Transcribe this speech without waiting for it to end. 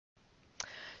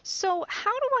So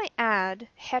how do I add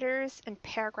headers and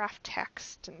paragraph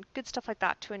text and good stuff like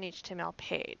that to an HTML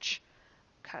page?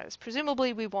 Because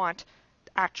presumably we want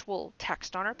actual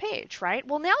text on our page, right?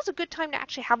 Well, now's a good time to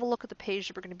actually have a look at the page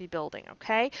that we're going to be building,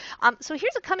 okay? So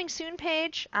here's a coming soon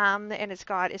page, and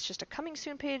it's just a coming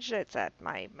soon page. It's at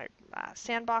my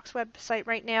Sandbox website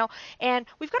right now, and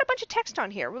we've got a bunch of text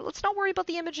on here. Well, let's not worry about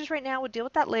the images right now. We'll deal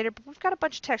with that later, but we've got a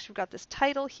bunch of text. We've got this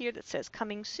title here that says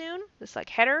coming soon, this like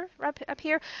header up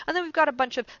here, and then we've got a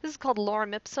bunch of, this is called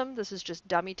lorem ipsum. This is just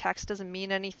dummy text, doesn't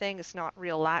mean anything. It's not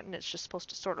real Latin. It's just supposed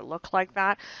to sort of look like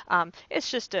that. It's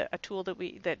just a tool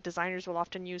that designers will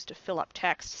often use to fill up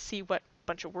text, see what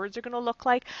bunch of words are going to look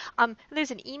like.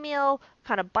 There's an email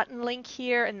kind of button link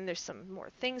here, and then there's some more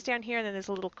things down here, and then there's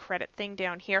a little credit thing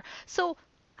down here. So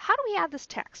how do we add this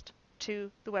text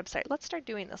to the website? Let's start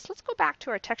doing this. Let's go back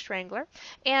to our text wrangler,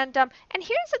 and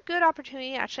here's a good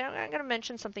opportunity. Actually, I'm going to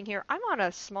mention something here. I'm on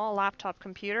a small laptop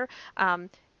computer.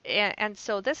 And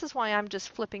so this is why I'm just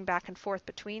flipping back and forth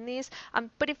between these.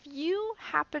 But if you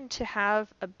happen to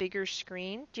have a bigger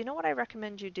screen, do you know what I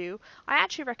recommend you do? I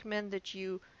actually recommend that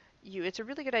it's a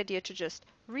really good idea to just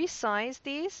resize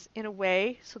these in a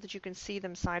way so that you can see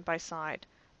them side by side.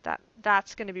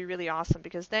 That's going to be really awesome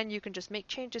because then you can just make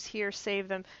changes here, save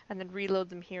them, and then reload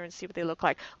them here and see what they look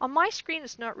like. On my screen,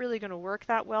 it's not really going to work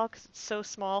that well because it's so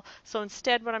small. So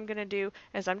instead, what I'm going to do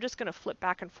is I'm just going to flip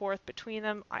back and forth between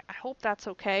them. I hope that's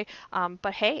okay.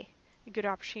 But hey, a good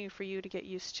opportunity for you to get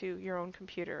used to your own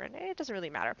computer, and it doesn't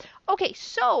really matter. Okay,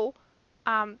 so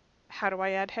how do I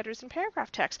add headers and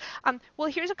paragraph text? Well,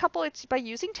 here's a couple. It's by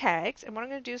using tags. And what I'm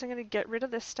going to do is I'm going to get rid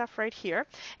of this stuff right here.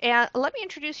 And let me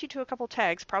introduce you to a couple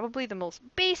tags. Probably the most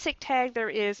basic tag there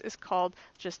is called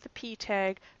just the P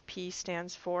tag. P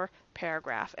stands for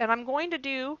paragraph. And I'm going to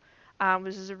do,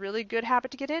 this is a really good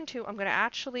habit to get into, I'm going to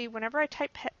actually, whenever I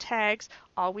type tags,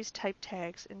 always type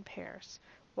tags in pairs.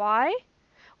 Why?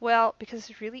 Well, because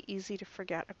it's really easy to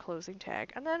forget a closing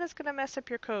tag, and then it's going to mess up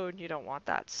your code, and you don't want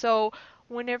that. So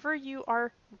whenever you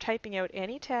are typing out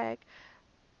any tag,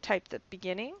 type the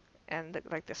beginning and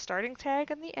like the starting tag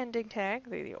and the ending tag,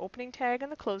 the opening tag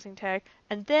and the closing tag,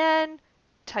 and then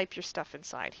type your stuff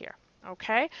inside here.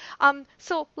 Okay,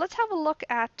 so let's have a look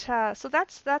at, so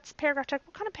that's paragraph text.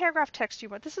 What kind of paragraph text do you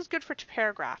want? This is good for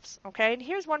paragraphs, okay? And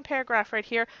here's one paragraph right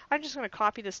here. I'm just going to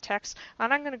copy this text,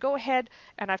 and I'm going to go ahead,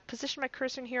 and I've positioned my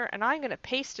cursor in here, and I'm going to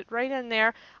paste it right in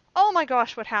there. Oh my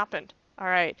gosh, what happened? All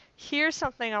right, here's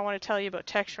something I want to tell you about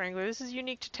Text Wrangler. This is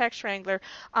unique to Text Wrangler.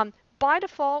 By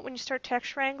default, when you start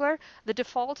Text Wrangler, the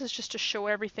default is just to show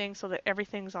everything so that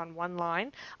everything's on one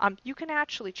line. You can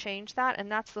actually change that,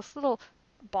 and that's this little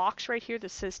box right here that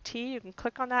says T. You can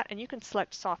click on that and you can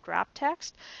select soft wrap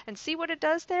text and see what it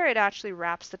does there. It actually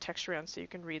wraps the text around so you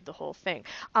can read the whole thing.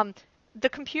 The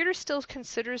computer still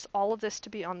considers all of this to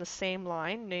be on the same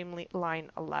line, namely line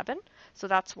 11. So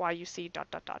that's why you see dot,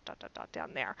 dot, dot, dot, dot, dot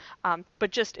down there. But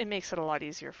just it makes it a lot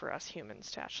easier for us humans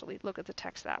to actually look at the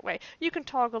text that way. You can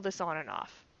toggle this on and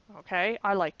off. Okay,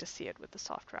 I like to see it with the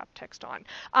soft wrap text on.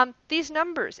 These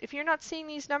numbers, if you're not seeing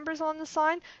these numbers on the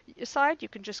side, you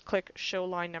can just click show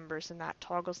line numbers and that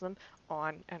toggles them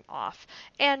on and off.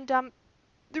 And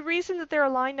the reason that there are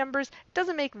line numbers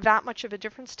doesn't make that much of a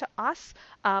difference to us,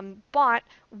 but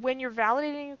when you're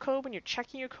validating your code, when you're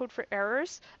checking your code for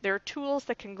errors, there are tools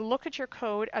that can look at your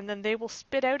code and then they will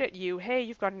spit out at you, hey,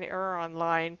 you've got an error on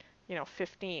line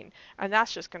 15, and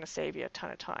that's just going to save you a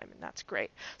ton of time, and that's great.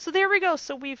 So there we go.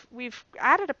 So we've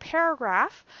added a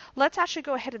paragraph. Let's actually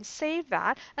go ahead and save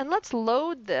that, and let's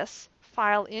load this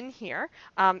file in here.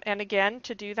 And again,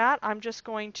 to do that, I'm just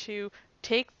going to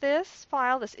take this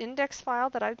file, this index file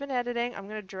that I've been editing, I'm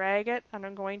going to drag it, and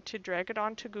I'm going to drag it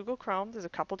onto Google Chrome. There's a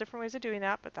couple different ways of doing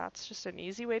that, but that's just an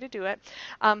easy way to do it.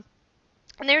 And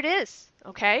there it is,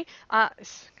 okay?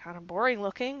 It's kind of boring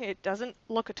looking. It doesn't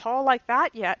look at all like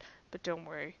that yet, but don't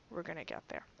worry, we're going to get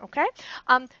there, okay?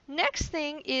 Next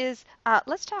thing is,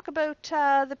 let's talk about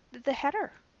the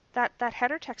header. That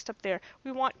header text up there.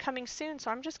 We want coming soon,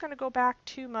 so I'm just going to go back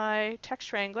to my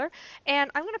Text Wrangler,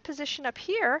 and I'm going to position up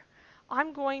here.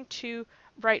 I'm going to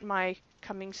write my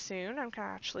coming soon. I'm going to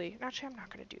actually, I'm not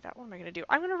going to do that. What am I going to do?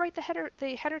 I'm going to write the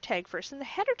header tag first, and the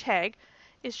header tag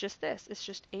is just this. It's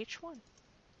just H1.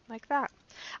 Like that.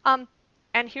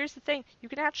 And here's the thing, you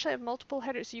can actually have multiple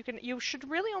headers. You should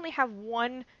really only have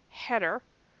one header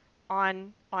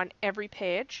on every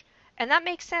page. And that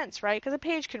makes sense, right? Because a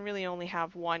page can really only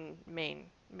have one main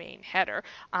main header.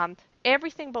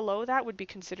 Everything below that would be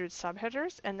considered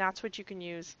subheaders, and that's what you can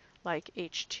use like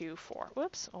H2 for.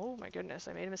 Whoops, oh my goodness,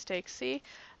 I made a mistake. See,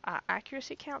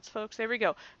 accuracy counts, folks. There we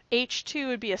go. H2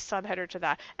 would be a subheader to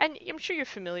that, and I'm sure you're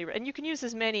familiar, and you can use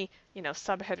as many,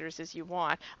 subheaders as you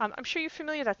want. I'm sure you're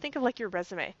familiar with that. Think of like your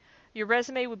resume. Your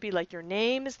resume would be like your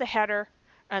name is the header,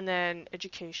 and then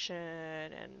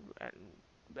education and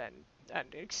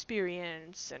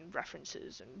experience and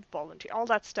references and volunteer, all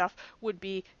that stuff would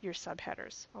be your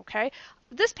subheaders, okay?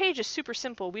 This page is super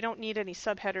simple. We don't need any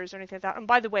subheaders or anything like that. And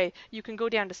by the way, you can go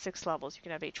down to 6 levels. You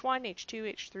can have H1,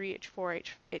 H2, H3, H4,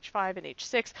 H5, and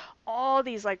H6. All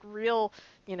these like real,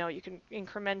 you can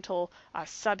incremental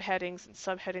subheadings and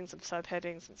subheadings of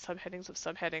subheadings and subheadings of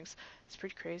subheadings. It's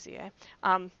pretty crazy, eh?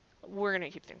 We're going to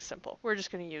keep things simple. We're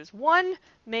just going to use one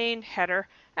main header,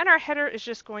 and our header is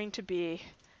just going to be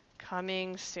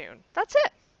coming soon. That's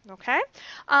it. Okay.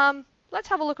 Let's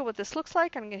have a look at what this looks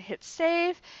like. I'm going to hit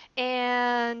save,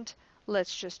 and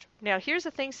let's just, now here's the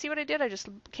thing. See what I did? I just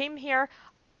came here.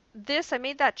 I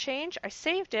made that change. I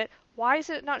saved it. Why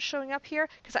is it not showing up here?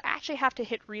 Because I actually have to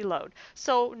hit reload.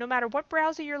 So no matter what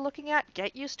browser you're looking at,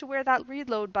 get used to where that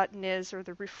reload button is, or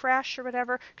the refresh or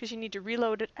whatever, because you need to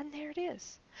reload it, and there it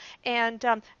is. And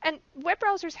web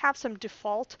browsers have some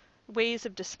default ways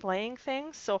of displaying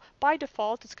things. So by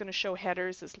default, it's going to show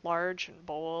headers as large and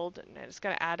bold, and it's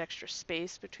going to add extra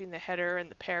space between the header and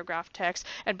the paragraph text.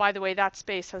 And by the way, that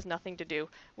space has nothing to do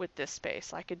with this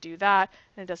space. I could do that,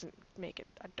 and it doesn't make it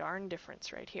a darn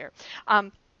difference right here.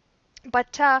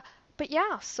 But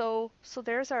yeah, so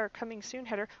there's our coming soon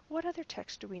header. What other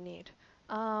text do we need?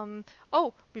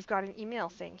 Oh, we've got an email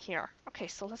thing here. Okay,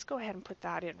 so let's go ahead and put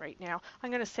that in right now. I'm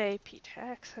going to say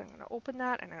ptext. I'm going to open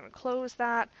that, and I'm going to close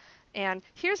that. And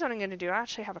here's what I'm going to do. I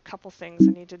actually have a couple things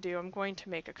I need to do. I'm going to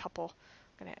make a couple.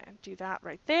 I'm going to do that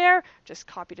right there. Just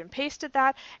copied and pasted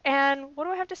that. And what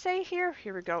do I have to say here?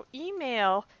 Here we go.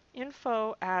 Email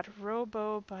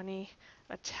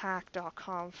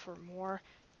info@robobunny.attack.com for more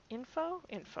info.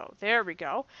 There we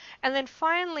go. And then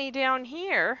finally down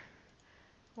here,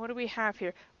 what do we have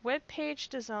here? Web page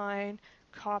design,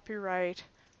 copyright,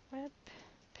 web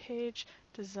page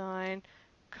design,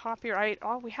 copyright.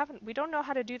 Oh, we don't know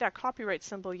how to do that copyright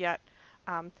symbol yet,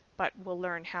 but we'll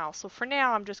learn how. So for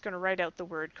now, I'm just going to write out the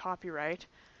word copyright.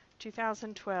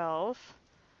 2012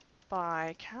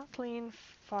 by Kathleen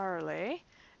Farley.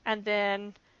 And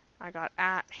then I got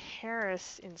at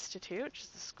Harris Institute, which is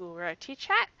the school where I teach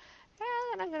at.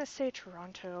 And I'm going to say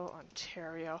Toronto,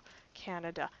 Ontario,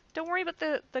 Canada. Don't worry about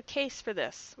the case for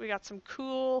this. We got some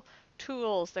cool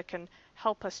tools that can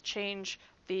help us change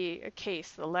the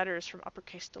case, the letters from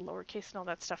uppercase to lowercase and all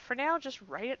that stuff. For now, just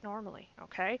write it normally,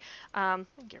 okay?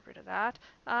 Get rid of that.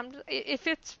 If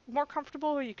it's more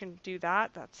comfortable, you can do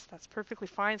that. That's perfectly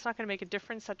fine. It's not going to make a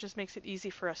difference. That just makes it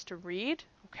easy for us to read,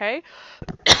 okay?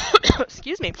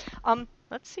 Excuse me.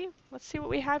 Let's see what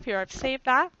we have here. I've saved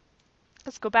that.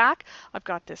 Let's go back. I've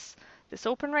got this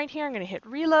open right here. I'm going to hit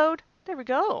reload. There we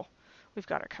go. We've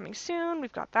got our coming soon.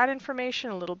 We've got that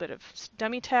information, a little bit of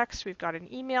dummy text. We've got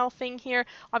an email thing here.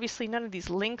 Obviously, none of these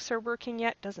links are working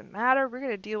yet. Doesn't matter. We're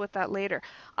going to deal with that later.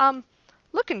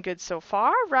 Looking good so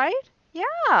far, right?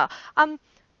 Yeah.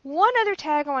 One other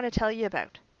tag I want to tell you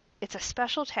about. It's a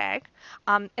special tag,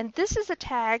 and this is a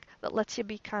tag that lets you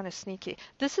be kind of sneaky.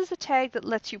 This is a tag that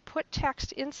lets you put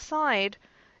text inside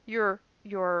your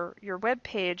web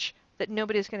page that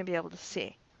nobody's going to be able to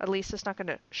see. At least it's not going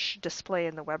to display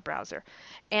in the web browser.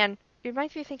 And you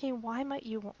might be thinking, why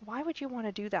would you want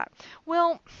to do that?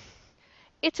 Well,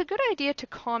 it's a good idea to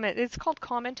comment. It's called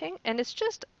commenting, and it's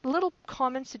just little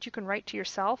comments that you can write to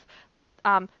yourself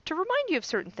to remind you of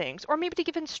certain things, or maybe to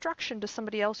give instruction to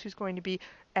somebody else who's going to be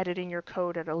editing your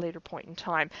code at a later point in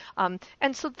time.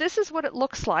 And so this is what it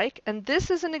looks like, and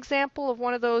this is an example of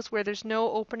one of those where there's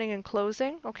no opening and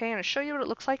closing. Okay, I'm going to show you what it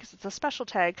looks like because it's a special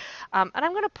tag. And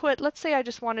I'm going to put, let's say I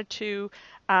just wanted to,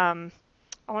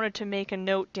 make a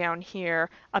note down here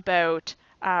about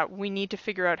we need to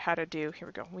figure out how to do, here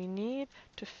we go, we need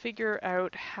to figure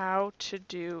out how to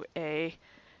do a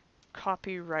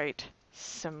copyright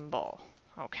symbol.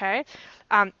 Okay,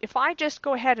 if I just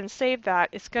go ahead and save that,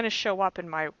 it's going to show up in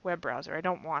my web browser. I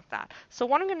don't want that. So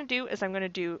what I'm going to do is I'm going to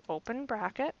do open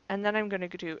bracket, and then I'm going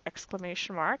to do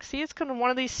exclamation mark. See, it's kind of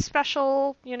one of these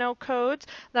special, codes.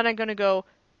 Then I'm going to go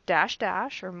dash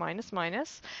dash or minus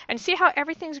minus, and see how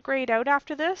everything's grayed out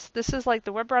after this? This is like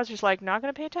the web browser's like not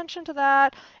going to pay attention to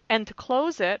that. And to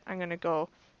close it, I'm going to go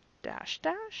dash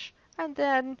dash and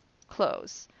then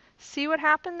close. See what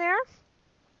happened there?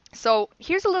 So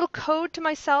here's a little code to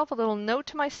myself, a little note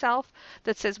to myself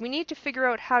that says we need to figure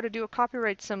out how to do a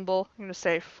copyright symbol. I'm going to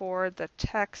say for the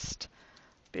text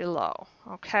below,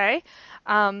 okay?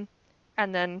 And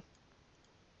then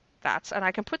and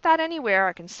I can put that anywhere,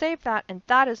 I can save that, and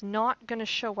that is not going to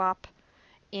show up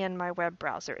in my web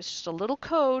browser. It's just a little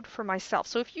code for myself.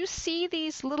 So if you see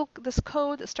this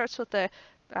code that starts with the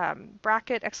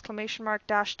bracket, exclamation mark,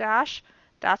 dash, dash,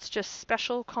 that's just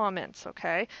special comments,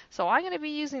 okay? So I'm going to be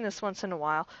using this once in a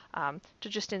while to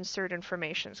just insert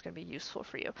information. It's going to be useful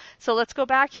for you. So let's go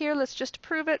back here. Let's just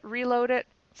prove it, reload it.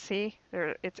 See,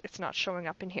 it's not showing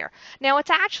up in here. Now it's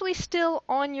actually still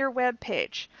on your web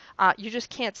page. You just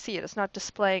can't see it. It's not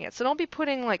displaying it. So don't be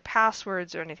putting like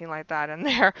passwords or anything like that in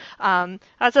there.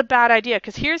 That's a bad idea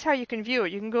because here's how you can view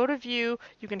it. You can go to View.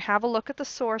 You can have a look at the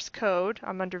source code.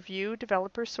 I'm under View,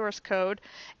 Developer Source Code,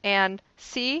 and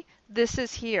see, this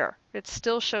is here. It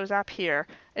still shows up here.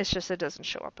 It's just it doesn't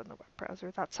show up in the web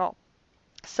browser. That's all.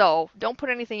 So don't put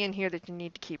anything in here that you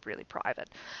need to keep really private.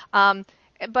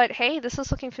 But hey, this is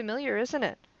looking familiar, isn't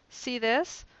it? See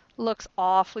this? Looks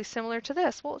awfully similar to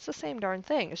this. Well, it's the same darn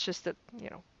thing. It's just that,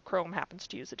 Chrome happens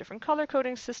to use a different color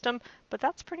coding system, but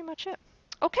that's pretty much it.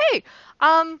 Okay,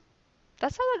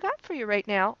 that's all I got for you right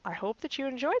now. I hope that you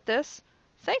enjoyed this.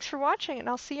 Thanks for watching, and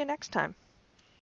I'll see you next time.